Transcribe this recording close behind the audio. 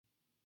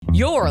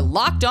You're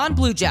Locked On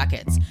Blue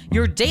Jackets,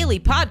 your daily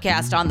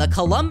podcast on the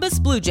Columbus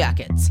Blue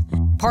Jackets,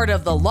 part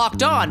of the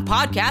Locked On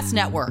Podcast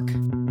Network.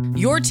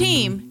 Your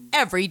team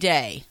every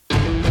day.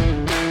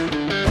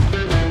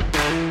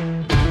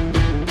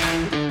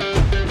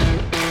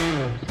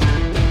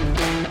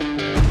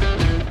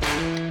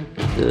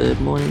 Good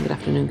morning, good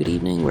afternoon, good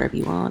evening, wherever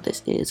you are.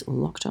 This is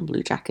Locked On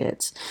Blue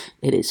Jackets.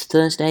 It is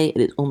Thursday,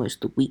 it is almost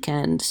the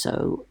weekend,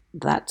 so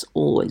that's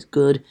always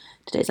good.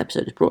 Today's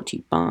episode is brought to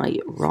you by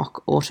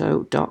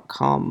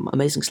RockAuto.com.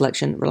 Amazing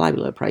selection,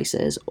 reliable low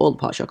prices, all the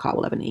parts your car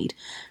will ever need.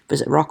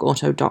 Visit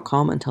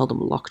RockAuto.com and tell them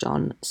Locked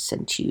On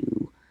sent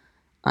you.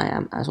 I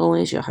am, as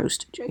always, your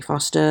host, Jay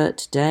Foster.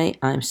 Today,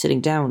 I'm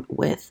sitting down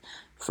with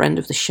friend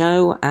of the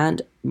show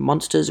and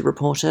Monsters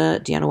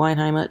reporter Deanna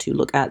Weinheimer to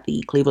look at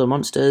the Cleveland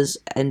Monsters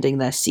ending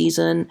their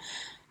season,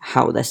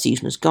 how their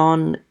season has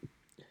gone,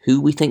 who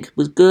we think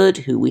was good,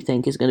 who we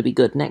think is going to be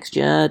good next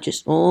year,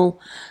 just all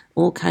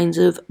kinds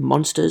of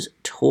Monsters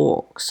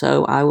talk.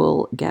 So I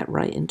will get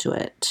right into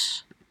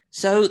it.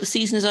 So the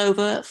season is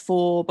over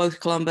for both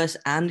Columbus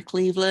and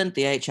Cleveland.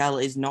 The AHL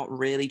is not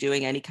really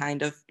doing any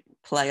kind of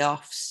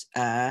playoffs.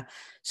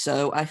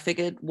 So I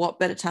figured what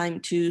better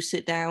time to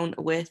sit down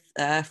with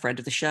a friend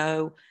of the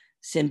show,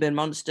 Sinbin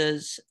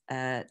Monsters,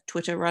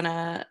 Twitter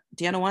runner,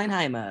 Deanna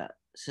Weinheimer.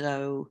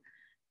 So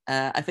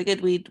I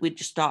figured we'd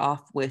just start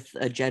off with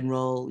a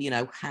general,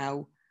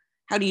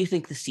 how do you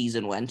think the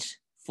season went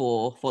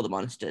for the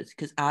Monsters?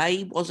 Because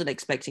I wasn't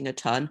expecting a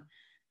ton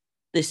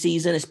this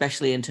season,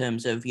 especially in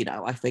terms of,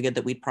 I figured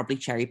that we'd probably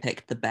cherry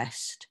pick the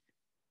best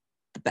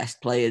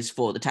players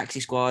for the taxi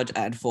squad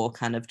and for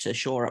kind of to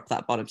shore up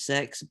that bottom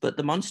six. But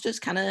the Monsters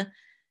kind of,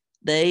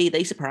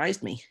 they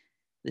surprised me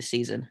this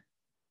season.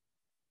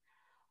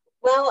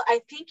 Well, I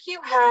think you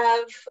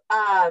have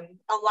a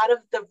lot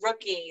of the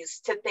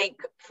rookies to thank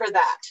for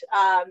that.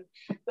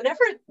 Whenever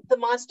the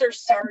Monsters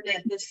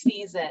started this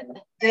season,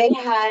 they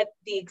had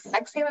the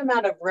exact same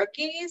amount of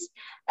rookies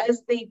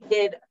as they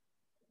did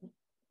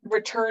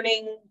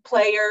returning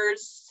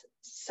players.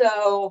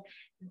 So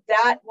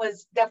that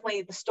was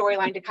definitely the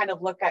storyline to kind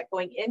of look at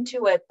going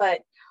into it.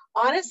 But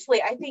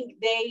honestly, I think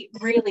they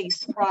really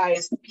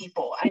surprised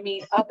people. I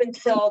mean, up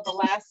until the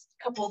last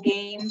couple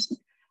games,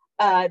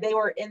 they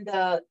were in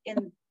the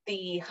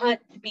hunt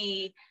to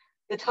be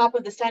the top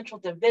of the Central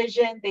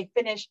Division. They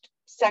finished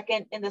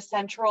second in the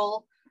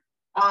Central.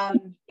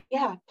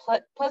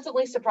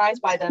 Pleasantly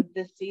surprised by them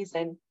this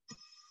season.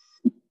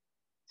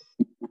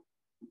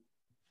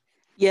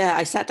 Yeah,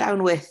 I sat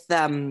down with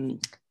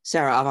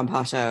Sarah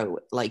Avampato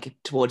like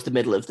towards the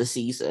middle of the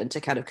season to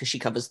kind of, because she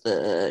covers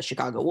the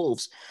Chicago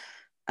Wolves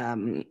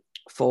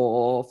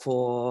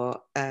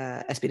for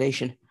SB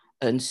Nation,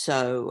 and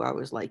so I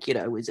was like,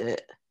 is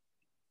it?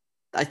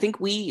 I think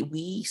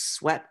we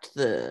swept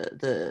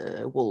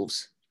the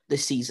Wolves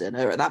this season.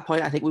 Or at that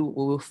point, I think we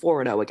were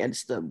 4-0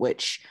 against them,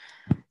 which,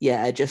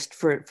 just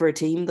for a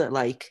team that,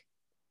 like,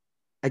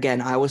 again,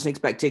 I wasn't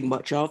expecting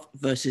much of,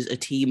 versus a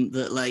team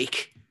that,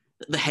 like,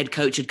 the head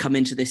coach had come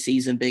into this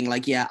season being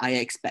like, yeah, I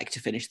expect to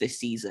finish this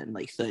season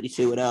like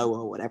 32-0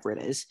 or whatever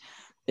it is.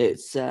 It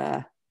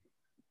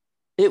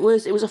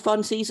was a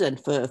fun season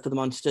for the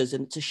Monsters,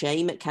 and it's a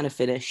shame it kind of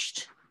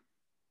finished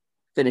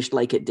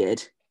like it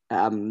did.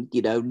 No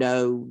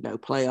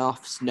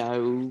playoffs,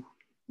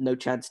 no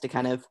chance to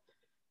kind of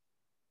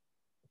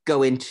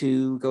go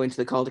into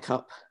the Calder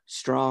Cup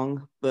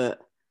strong,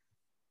 but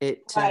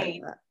it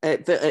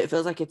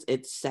feels like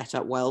it's set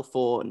up well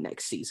for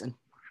next season.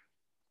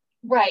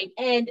 Right.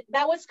 And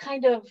that was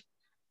kind of,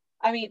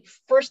 I mean,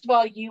 first of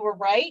all, you were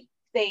right.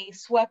 They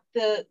swept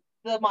the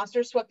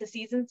Monsters swept the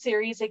season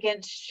series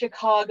against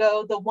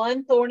Chicago. The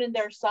one thorn in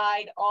their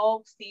side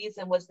all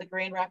season was the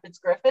Grand Rapids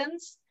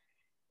Griffins.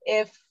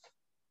 If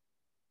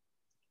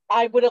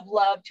I would have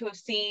loved to have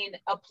seen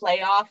a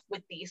playoff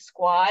with these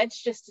squads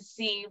just to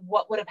see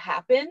what would have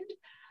happened,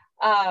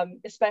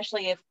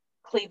 especially if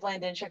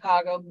Cleveland and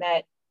Chicago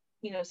met,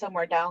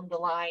 somewhere down the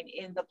line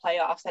in the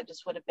playoffs. That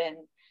just would have been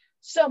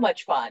so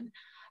much fun.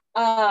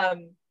 But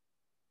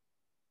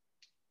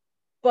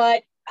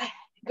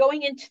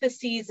going into the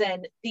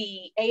season,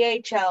 the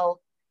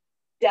AHL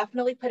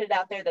definitely put it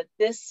out there that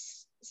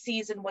this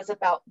season was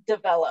about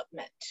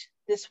development.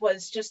 This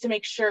was just to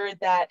make sure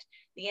that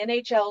the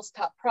NHL's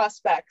top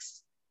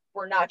prospects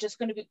were not just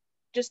going to be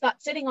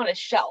not sitting on a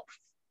shelf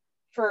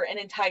for an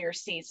entire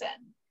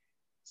season.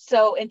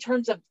 So in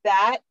terms of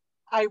that,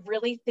 I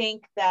really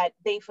think that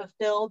they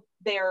fulfilled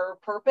their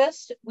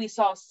purpose. We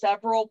saw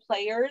several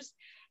players,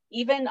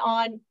 even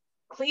on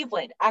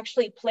Cleveland,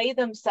 actually play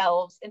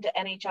themselves into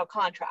NHL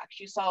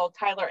contracts. You saw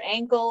Tyler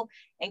Angle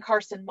and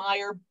Carson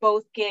Meyer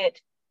both get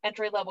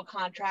entry-level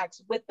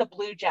contracts with the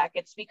Blue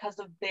Jackets because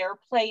of their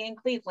play in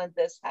Cleveland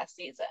this past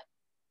season.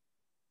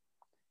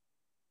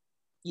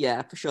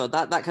 Yeah, for sure.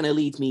 That kind of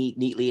leads me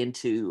neatly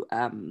into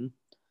my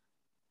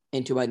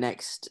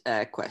next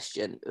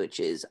question,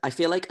 which is, I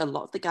feel like a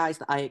lot of the guys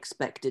that I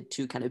expected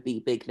to kind of be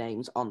big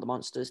names on the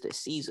Monsters this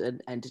season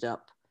ended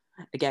up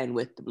again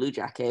with the Blue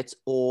Jackets,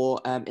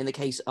 or in the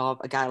case of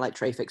a guy like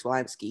Trey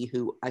Fix-Wolansky,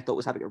 who I thought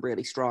was having a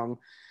really strong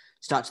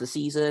starts the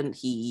season,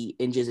 he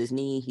injures his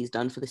knee, he's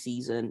done for the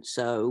season.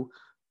 So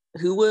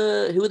who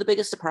were the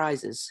biggest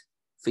surprises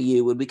for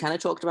you? And we kind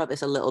of talked about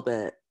this a little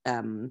bit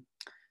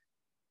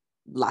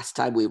last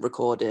time we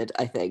recorded,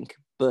 I think,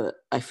 but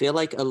I feel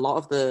like a lot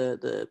of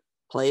the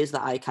players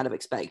that I kind of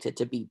expected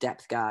to be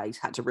depth guys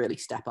had to really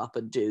step up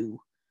and they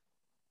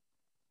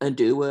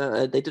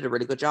did a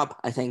really good job,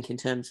 I think, in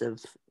terms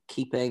of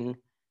keeping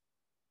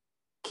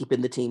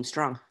the team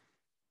strong.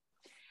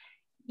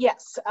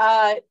 Yes,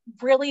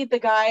 really the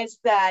guys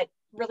that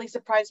really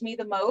surprised me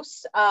the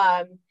most.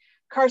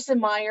 Carson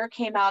Meyer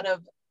came out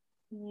of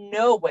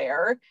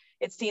nowhere,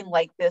 it seemed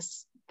like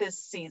this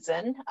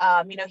season.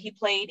 He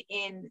played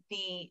in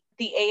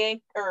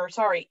in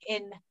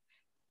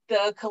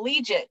the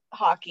collegiate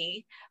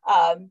hockey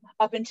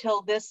up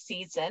until this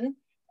season,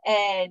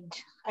 and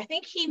I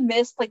think he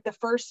missed like the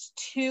first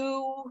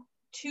two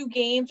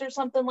games or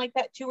something like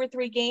that, 2 or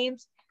 3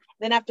 games.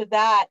 Then after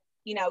that,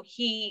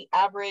 he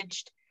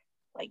averaged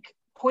like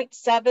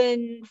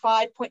 0.75,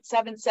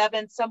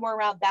 0.77, somewhere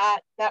around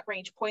that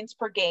range, points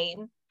per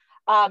game.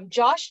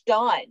 Josh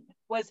Dunn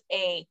was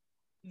a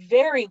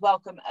very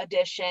welcome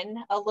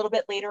addition a little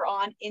bit later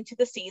on into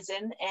the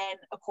season. And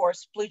of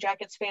course, Blue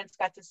Jackets fans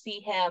got to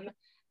see him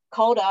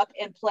called up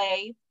and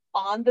play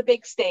on the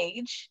big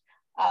stage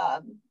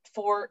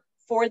for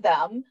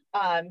them.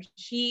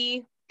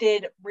 He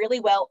did really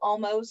well,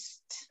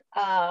 almost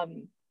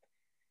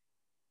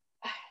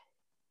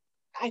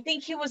I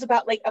think he was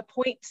about like a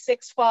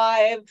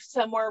 0.65,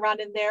 somewhere around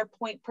in there,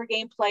 point per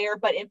game player.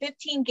 But in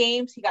 15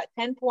 games, he got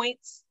 10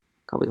 points.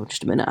 Can't wait for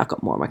just a minute. I've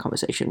got more of my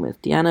conversation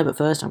with Deanna, but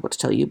first I've got to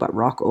tell you about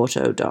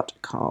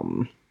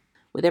rockauto.com.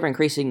 With every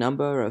increasing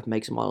number of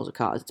makes and models of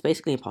cars, it's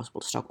basically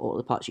impossible to stock all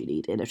the parts you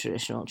need in a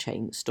traditional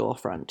chain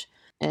storefront.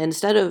 And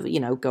instead of,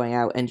 going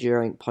out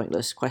enduring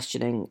pointless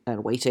questioning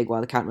and waiting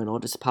while the counterman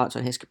orders the parts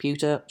on his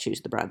computer,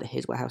 choose the brand that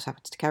his warehouse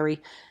happens to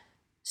carry,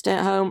 stay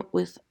at home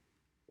with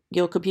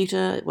your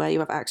computer where you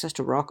have access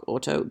to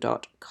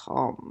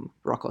rockauto.com.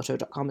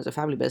 Rockauto.com is a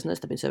family business.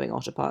 They've been serving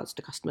auto parts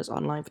to customers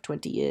online for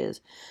 20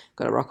 years.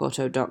 Go to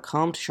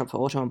rockauto.com to shop for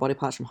auto and body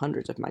parts from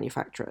hundreds of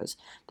manufacturers.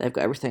 They've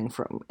got everything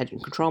from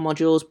engine control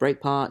modules, brake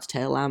parts,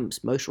 tail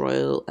lamps, motor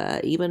oil,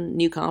 even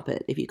new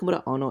carpet. If you can put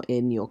it on or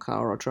in your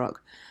car or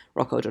truck,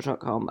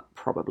 rockauto.com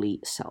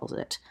probably sells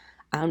it.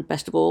 And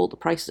best of all, the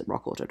prices at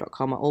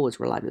rockauto.com are always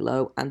reliably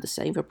low and the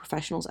same for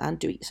professionals and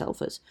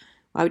do-it-yourselfers.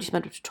 Why would you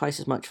spend up to twice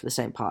as much for the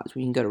same parts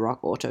when you can go to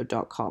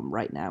rockauto.com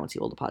right now and see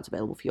all the parts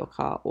available for your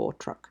car or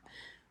truck?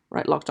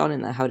 Right, locked on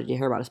in there, how did you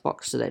hear about us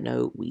box so they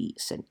know we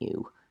sent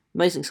you?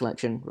 Amazing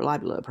selection,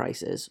 reliably low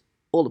prices,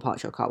 all the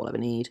parts your car will ever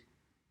need.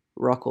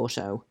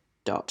 rockauto.com.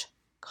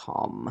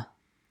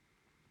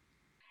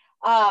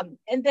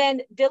 And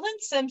then Dylan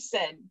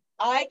Simpson,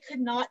 I could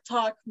not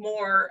talk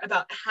more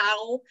about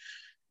how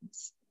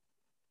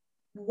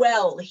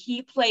well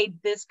he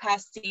played this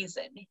past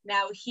season.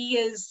 Now, he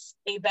is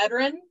a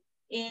veteran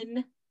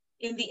in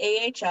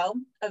the AHL,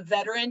 a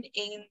veteran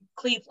in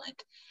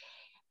Cleveland.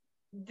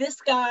 This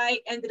guy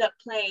ended up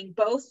playing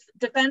both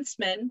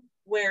defensemen,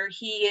 where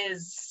he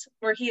has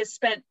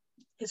spent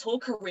his whole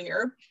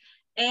career,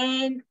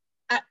 and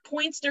at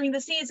points during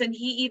the season,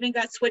 he even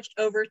got switched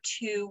over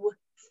to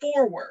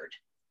forward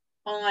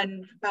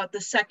on about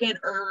the second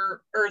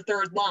or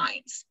third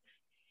lines.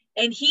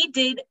 And he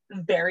did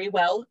very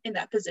well in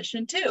that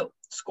position too,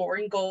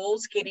 scoring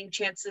goals, getting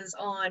chances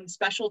on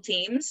special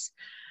teams.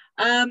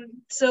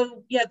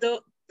 So yeah,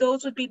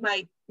 those would be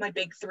my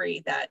big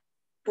 3 that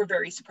were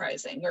very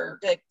surprising, or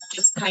that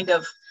just kind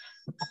of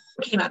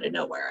came out of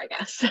nowhere, I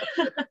guess.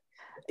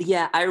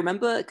 Yeah, I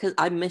remember because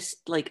I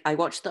missed, I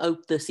watched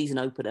the season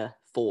opener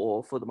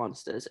for the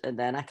Monsters, and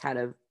then I kind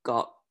of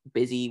got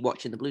busy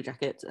watching the Blue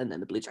Jackets, and then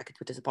the Blue Jackets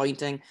were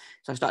disappointing,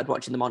 so I started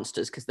watching the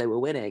Monsters because they were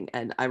winning.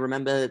 And I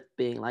remember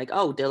being like,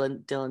 oh,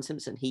 Dylan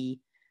Simpson, he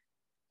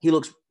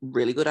looks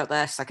really good out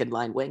there, second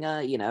line winger,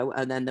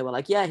 and then they were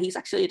like, yeah, he's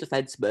actually a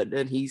defenseman,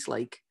 and he's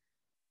like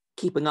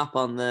keeping up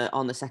on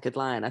the second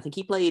line. I think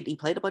he played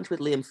a bunch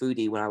with Liam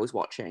Foodie when I was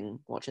watching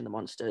the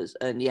Monsters,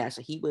 and yeah,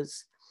 so he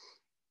was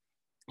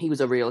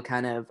a real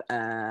kind of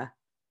a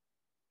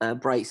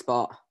bright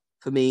spot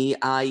for me.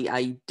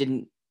 I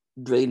didn't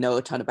really know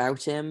a ton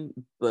about him,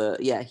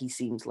 but yeah, he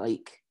seemed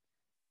like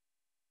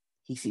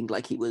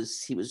he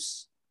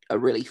was a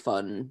really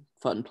fun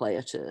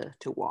player to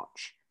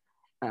watch.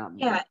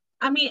 Yeah,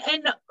 I mean,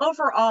 and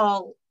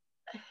overall,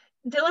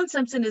 Dylan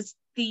Simpson is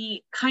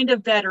the kind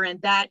of veteran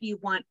that you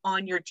want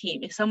on your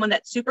team. Is someone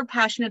that's super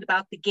passionate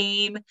about the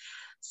game,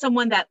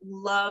 someone that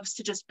loves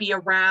to just be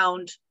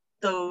around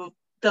the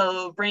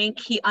rink.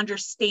 He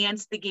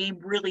understands the game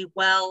really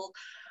well.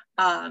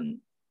 And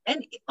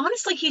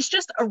honestly, he's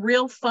just a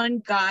real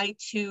fun guy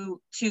to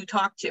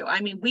talk to.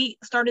 I mean, we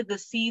started the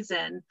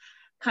season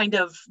kind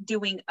of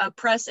doing a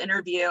press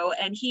interview,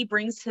 and he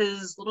brings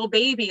his little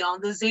baby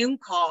on the Zoom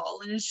call,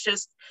 and it's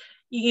just,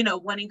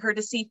 wanting her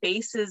to see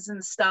faces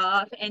and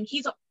stuff. And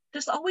he's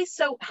just always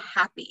so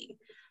happy.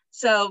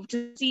 So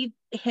to see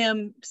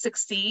him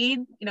succeed,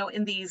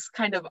 in these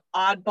kind of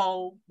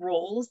oddball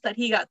roles that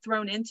he got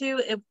thrown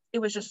into, it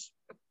was just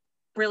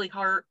really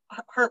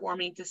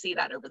heartwarming to see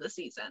that over the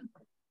season.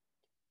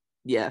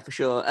 Yeah, for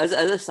sure. As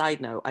a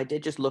side note, I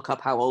did just look up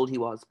how old he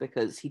was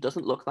because he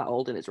doesn't look that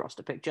old in his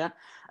roster picture,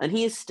 and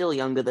he is still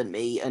younger than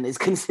me and is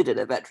considered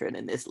a veteran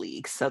in this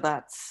league. So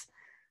that's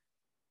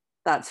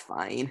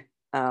fine.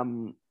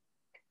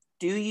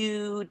 Do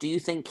you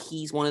think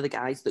he's one of the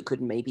guys that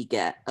could maybe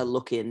get a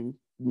look in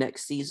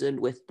next season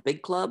with the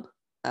big club?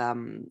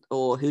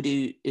 Or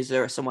is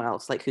there someone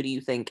else? Like, who do you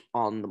think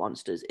on the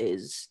Monsters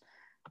is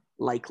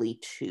likely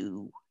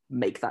to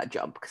make that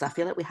jump? Because I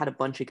feel like we had a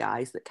bunch of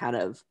guys that kind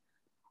of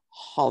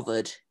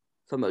hovered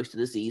for most of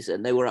the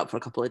season. They were up for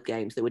a couple of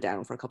games, they were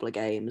down for a couple of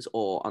games,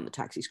 or on the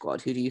taxi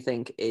squad. Who do you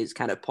think is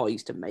kind of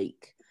poised to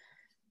make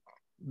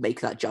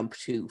that jump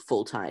to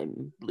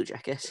full-time Blue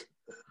Jacket?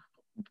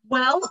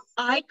 Well,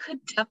 I could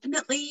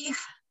definitely,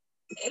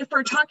 if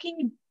we're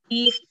talking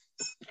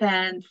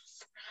defense,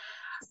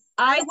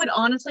 I would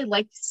honestly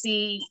like to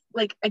see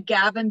like a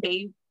Gavin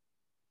Bayreuther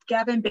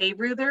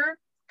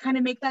kind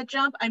of make that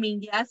jump. I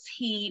mean, yes,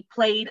 he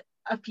played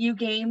a few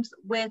games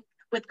with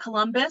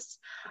Columbus.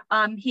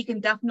 He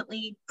can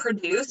definitely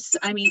produce.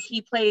 I mean,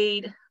 he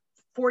played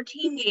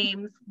 14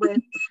 games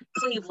with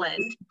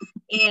Cleveland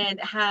and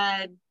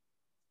had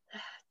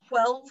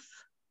 12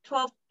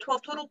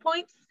 total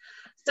points.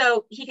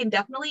 So he can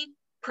definitely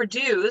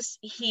produce.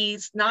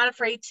 He's not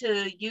afraid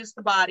to use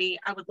the body.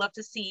 I would love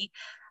to see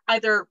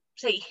either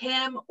say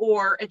him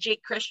or a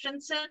Jake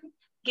Christensen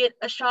get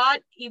a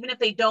shot, even if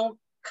they don't,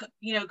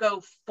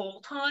 go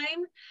full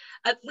time.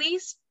 At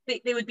least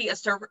they would be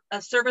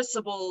a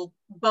serviceable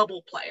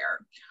bubble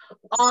player.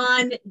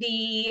 On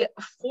the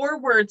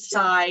forward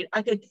side,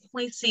 I could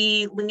definitely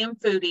see Liam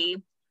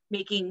Foudy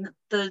making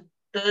the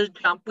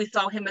jump. We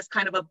saw him as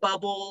kind of a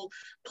bubble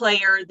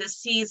player this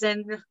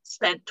season,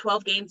 spent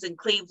 12 games in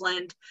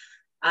Cleveland.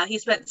 He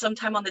spent some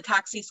time on the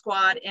taxi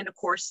squad and, of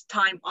course,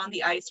 time on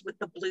the ice with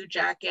the Blue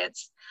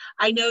Jackets.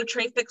 I know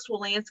Trey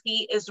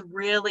Fix-Wolansky is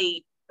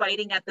really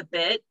biting at the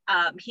bit.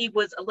 He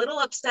was a little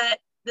upset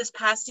this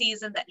past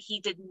season that he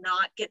did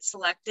not get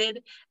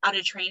selected out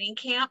of training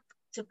camp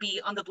to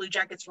be on the Blue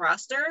Jackets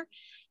roster.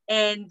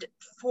 And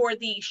for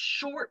the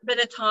short bit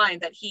of time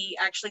that he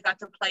actually got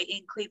to play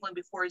in Cleveland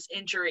before his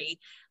injury,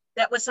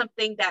 that was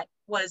something that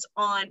was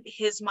on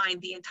his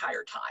mind the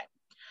entire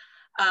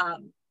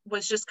time.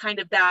 Was just kind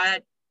of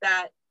that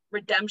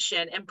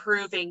redemption and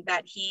proving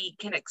that he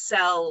can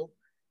excel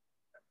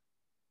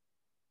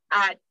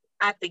at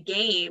the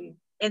game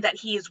and that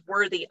he is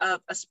worthy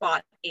of a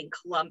spot in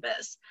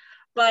Columbus.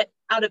 But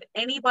out of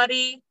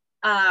anybody,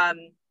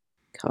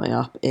 coming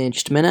up in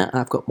just a minute,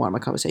 I've got more of my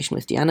conversation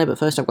with Deanna, but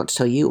first I've got to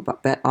tell you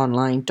about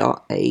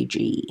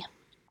betonline.ag.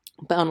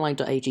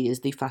 BetOnline.ag is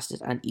the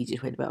fastest and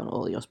easiest way to bet on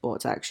all your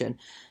sports action.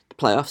 The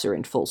playoffs are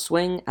in full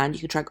swing, and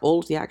you can track all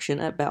of the action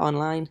at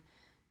BetOnline.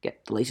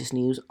 Get the latest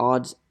news,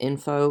 odds,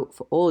 info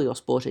for all your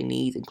sporting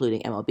needs,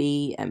 including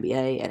MLB,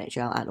 NBA,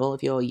 NHL, and all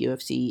of your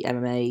UFC,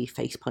 MMA,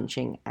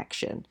 face-punching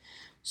action.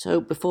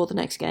 So before the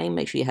next game,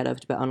 make sure you head over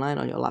to BetOnline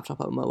on your laptop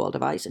or mobile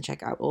device and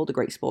check out all the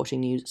great sporting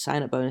news,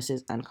 sign-up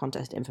bonuses, and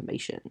contest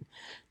information.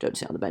 Don't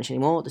sit on the bench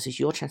anymore. This is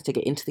your chance to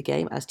get into the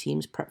game as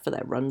teams prep for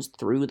their runs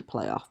through the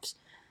playoffs.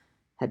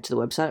 Head to the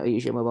website or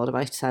use your mobile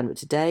device to sign up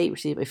today.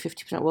 Receive a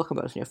 50% welcome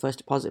bonus on your first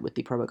deposit with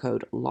the promo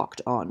code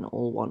LOCKEDON,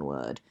 all one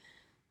word.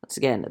 Once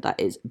again, that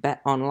is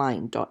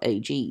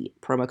betonline.ag,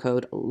 promo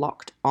code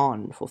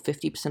LOCKEDON for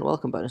 50%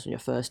 welcome bonus on your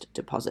first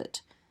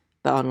deposit.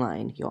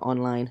 BetOnline, your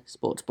online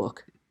sportsbook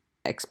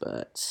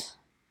experts.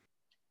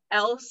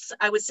 Else,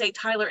 I would say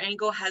Tyler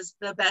Angle has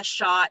the best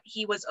shot.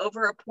 He was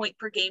over a point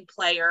per game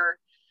player,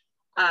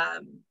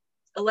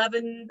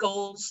 11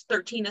 goals,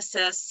 13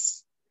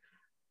 assists.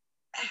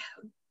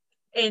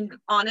 And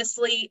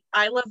honestly,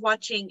 I love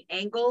watching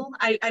Angle.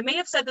 I may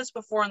have said this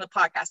before on the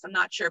podcast, I'm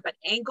not sure, but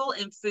Angle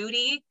and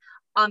Foudy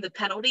on the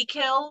penalty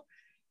kill,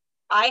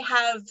 I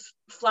have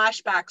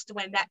flashbacks to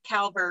when Matt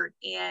Calvert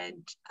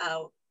and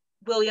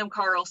William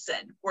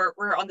Karlsson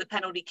were on the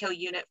penalty kill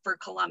unit for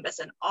Columbus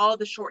and all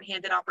the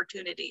shorthanded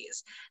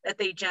opportunities that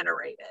they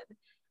generated.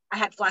 I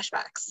had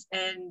flashbacks,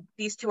 and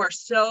these two are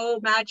so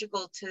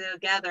magical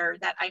together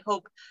that I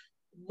hope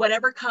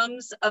whatever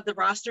comes of the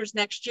rosters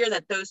next year,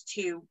 that those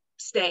two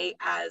stay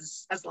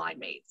as line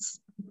mates.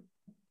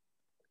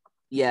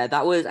 Yeah,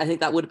 I think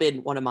that would have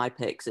been one of my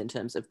picks in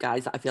terms of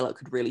guys that I feel like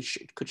could really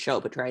could show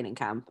up at training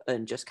camp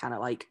and just kind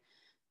of like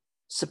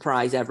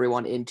surprise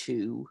everyone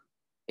into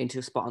a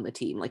spot on the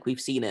team. Like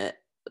we've seen it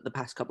the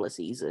past couple of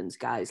seasons,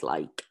 guys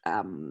like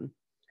Vladislav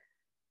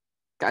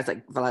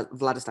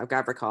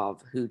Gavrikov,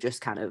 who just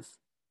kind of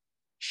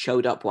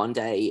showed up one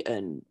day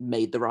and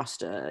made the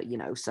roster,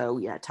 So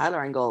yeah,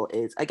 Tyler Angle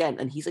is, again,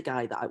 and he's a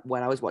guy that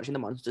when I was watching the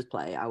Monsters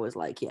play, I was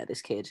like, yeah,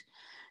 this kid's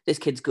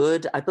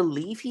good. I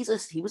believe he was a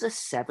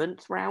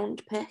 7th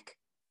round pick.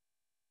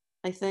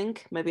 I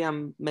think maybe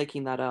I'm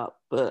making that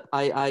up, but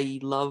I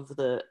love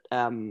that.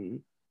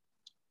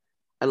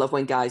 I love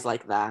when guys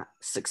like that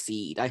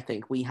succeed. I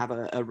think we have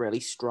a really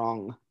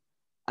strong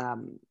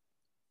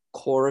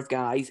core of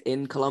guys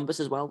in Columbus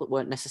as well that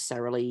weren't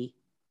necessarily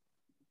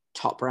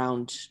top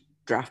round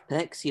draft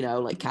picks.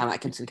 Like Cam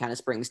Atkinson kind of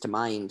springs to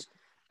mind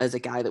as a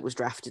guy that was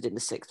drafted in the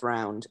 6th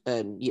round,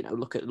 and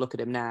look at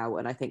him now,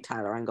 and I think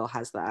Tyler Angle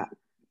has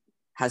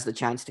the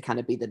chance to kind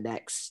of be the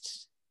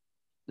next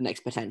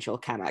potential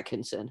Cam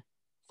Atkinson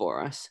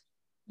for us.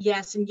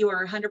 Yes, and you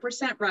are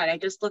 100% right. I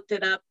just looked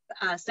it up.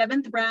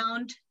 7th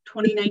round,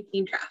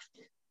 2019 draft.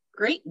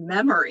 Great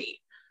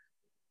memory.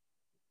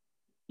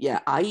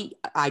 Yeah,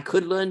 I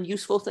could learn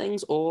useful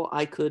things, or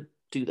I could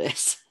do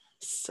this.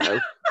 So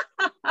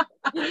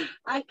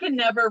I can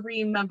never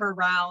remember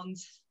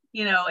rounds,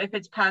 if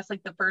it's past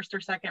like the 1st or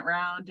 2nd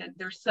round, and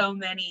there's so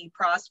many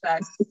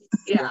prospects.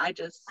 Yeah, I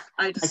just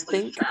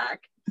lose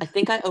track. I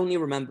think I only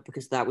remember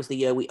because that was the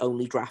year we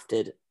only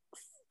drafted.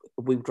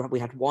 We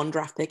had one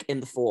draft pick in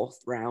the 4th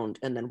round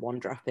and then one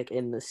draft pick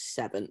in the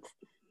 7th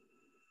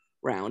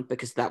round,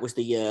 because that was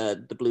the year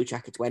the Blue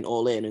Jackets went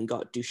all in and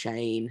got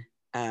Duchesne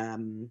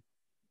and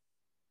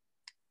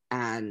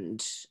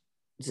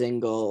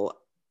Zingle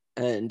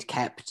and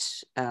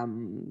kept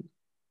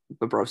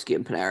Bobrovsky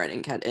and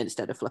Panarin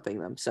instead of flipping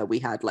them. So we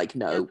had like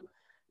no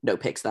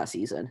picks that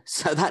season.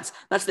 So that's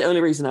the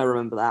only reason I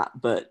remember that.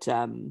 But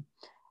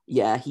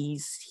yeah,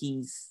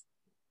 he's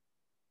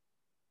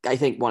I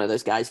think one of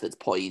those guys that's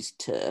poised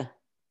to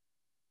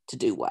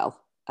do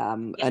well.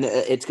 And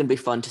it's going to be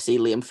fun to see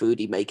Liam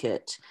Foudy make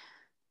it.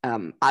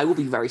 I will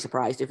be very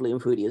surprised if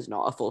Liam Foudy is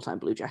not a full-time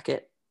Blue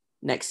Jacket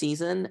next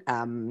season.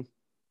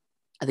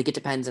 I think it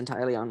depends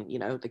entirely on,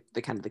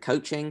 the kind of the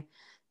coaching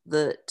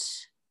that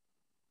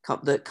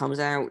comes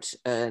out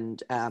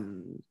and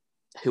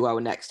who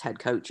our next head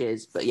coach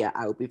is. But yeah,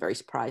 I would be very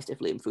surprised if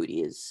Liam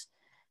Foudy is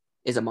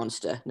a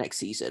monster next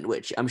season,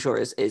 which I'm sure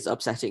is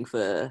upsetting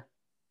for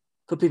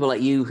people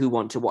like you who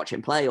want to watch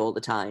him play all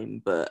the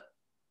time. But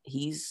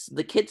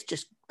the kid's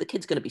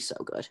going to be so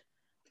good.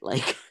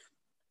 Like,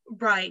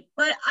 right.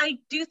 But I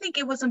do think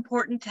it was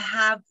important to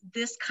have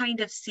this kind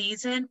of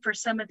season for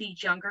some of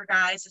these younger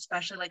guys,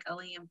 especially like a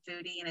Liam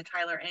Foudy and a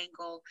Tyler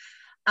Angle,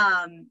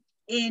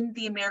 in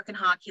the American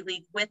Hockey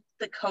League with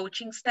the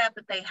coaching staff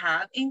that they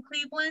have in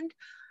Cleveland,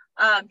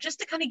 just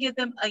to kind of give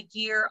them a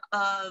year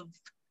of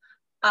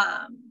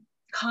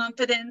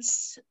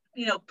confidence,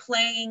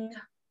 playing,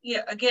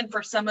 again,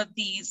 for some of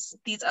these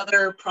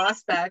other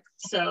prospects.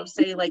 So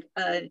say like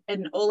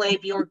an Ole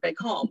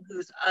Bjorkbeek-Holm,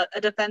 who's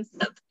a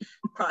defensive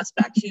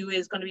prospect who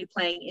is going to be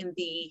playing in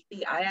the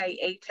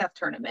IIHF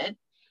tournament.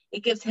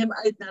 It gives him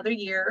another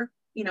year,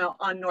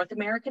 on North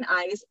American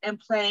ice and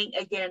playing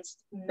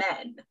against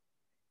men,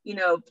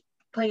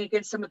 playing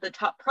against some of the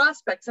top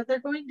prospects that they're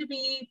going to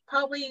be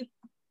probably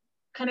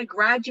kind of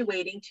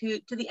graduating to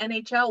the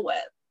NHL with.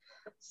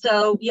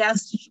 So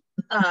yes,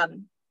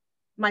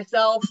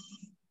 myself,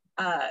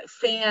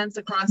 fans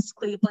across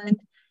Cleveland,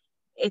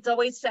 it's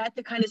always sad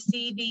to kind of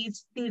see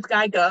these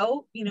guys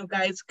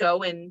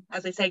go, and,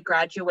 as I say,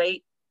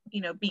 graduate,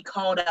 be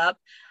called up.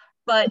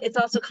 But it's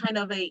also kind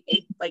of a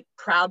like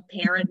proud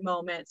parent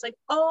moment. It's like,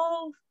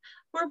 oh,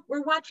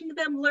 we're watching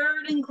them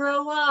learn and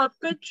grow up.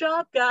 Good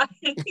job, guys.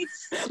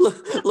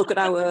 look at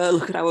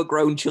our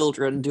grown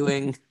children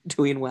doing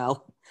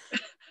well.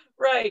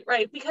 Right.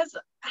 Because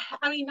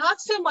I mean,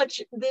 not so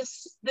much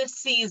this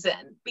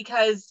season,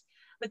 because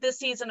with this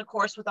season, of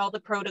course, with all the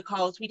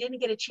protocols, we didn't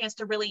get a chance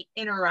to really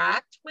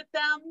interact with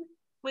them,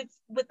 with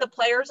the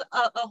players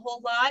a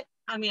whole lot.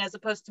 I mean, as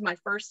opposed to my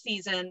first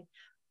season,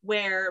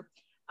 where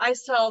I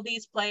saw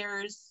these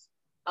players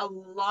a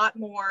lot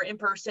more in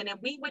person, and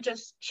we would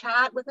just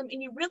chat with them,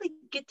 and you really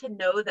get to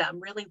know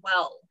them really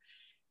well.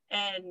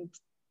 And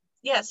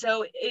yeah,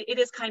 so it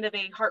is kind of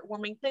a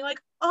heartwarming thing, like,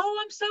 oh,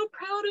 I'm so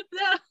proud of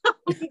them.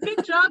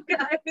 Good job,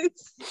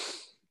 guys.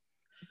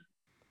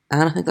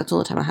 And I think that's all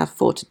the time I have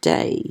for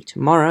today.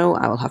 Tomorrow,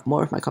 I will have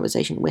more of my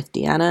conversation with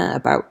Deanna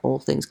about all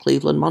things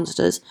Cleveland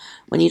Monsters.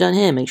 When you're done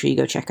here, make sure you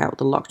go check out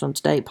the Locked On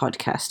Today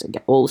podcast and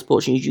get all the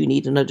sports news you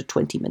need in under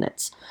 20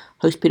 minutes.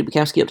 Host Peter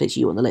Bukowski updates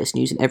you on the latest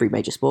news in every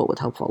major sport with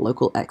helpful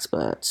local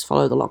experts.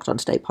 Follow the Locked On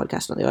Today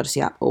podcast on the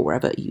Odyssey app or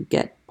wherever you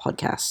get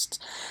podcasts.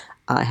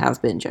 I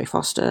have been Jay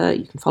Foster.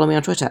 You can follow me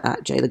on Twitter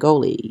at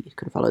JayTheGoalie. You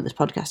can follow this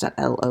podcast at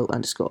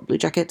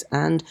LO_BlueJacket.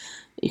 And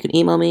you can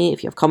email me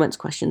if you have comments,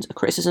 questions, or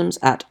criticisms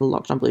at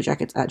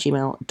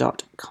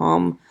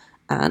lockedonbluejackets@gmail.com.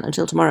 And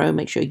until tomorrow,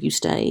 make sure you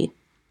stay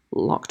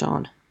locked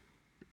on.